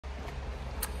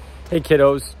Hey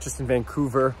kiddos, just in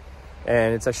Vancouver,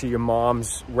 and it's actually your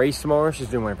mom's race tomorrow. She's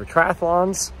doing one of her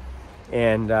triathlons,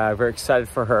 and very excited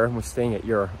for her. We're staying at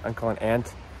your uncle and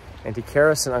aunt, Auntie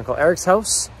Karis and Uncle Eric's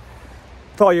house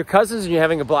with all your cousins, and you're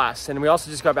having a blast. And we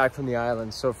also just got back from the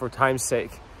island, so for time's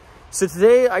sake. So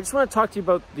today, I just want to talk to you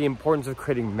about the importance of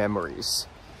creating memories.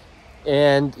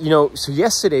 And, you know, so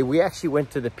yesterday we actually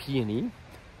went to the P&E,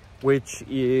 which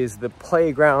is the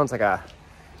playgrounds, like a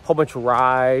whole bunch of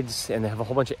rides, and they have a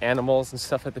whole bunch of animals and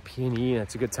stuff at the P&E, and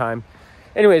it's a good time.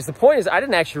 Anyways, the point is I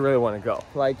didn't actually really want to go.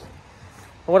 Like,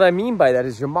 what I mean by that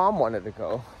is your mom wanted to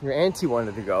go, your auntie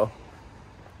wanted to go.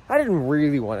 I didn't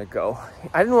really want to go.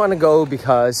 I didn't want to go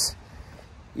because,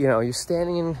 you know, you're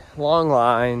standing in long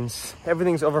lines,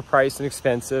 everything's overpriced and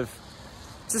expensive.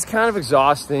 It's just kind of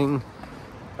exhausting.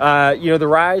 You know, the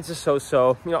rides are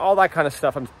so-so, you know, all that kind of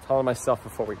stuff I'm telling myself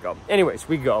before we go. Anyways,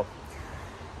 we go.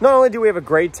 Not only do we have a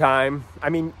great time, I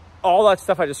mean, all that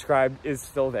stuff I described is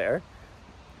still there.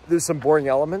 There's some boring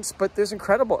elements, but there's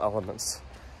incredible elements.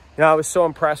 You know, I was so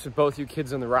impressed with both you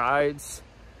kids on the rides,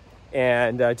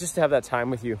 and just to have that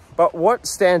time with you. But what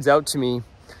stands out to me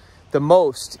the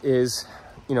most is,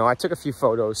 you know, I took a few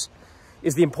photos,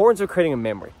 is the importance of creating a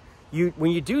memory.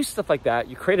 When you do stuff like that,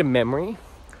 you create a memory,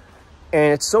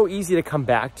 and it's so easy to come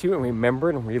back to and remember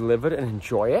it and relive it and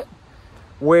enjoy it,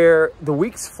 where the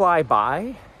weeks fly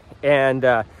by, and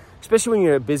especially when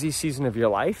you're in a busy season of your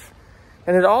life,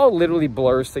 and it all literally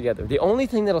blurs together. The only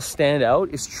thing that'll stand out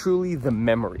is truly the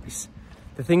memories,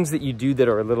 the things that you do that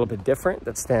are a little bit different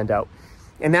that stand out.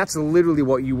 And that's literally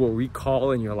what you will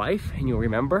recall in your life and you'll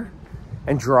remember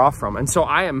and draw from. And so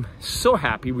I am so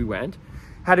happy we went,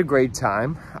 had a great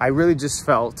time. I really just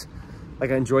felt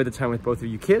like I enjoyed the time with both of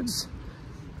you kids.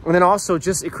 And then also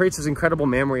just, it creates this incredible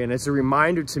memory, and it's a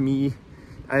reminder to me,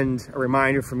 and a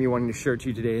reminder for me wanting to share to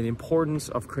you today, the importance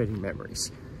of creating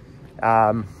memories.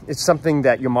 It's something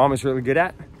that your mom is really good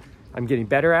at, I'm getting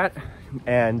better at,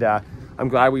 and I'm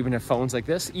glad we even have phones like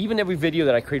this. Even every video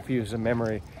that I create for you is a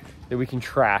memory that we can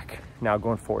track now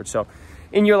going forward. So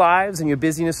in your lives and your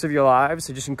busyness of your lives,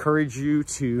 I just encourage you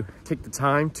to take the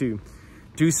time to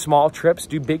do small trips,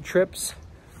 do big trips,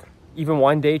 even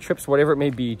one-day trips, whatever it may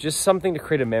be, just something to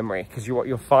create a memory. Because what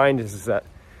you'll find is that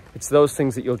it's those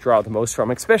things that you'll draw the most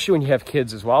from, especially when you have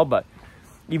kids as well. But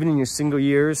even in your single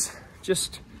years,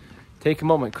 just take a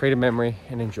moment, create a memory,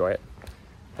 and enjoy it.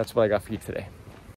 That's what I got for you today.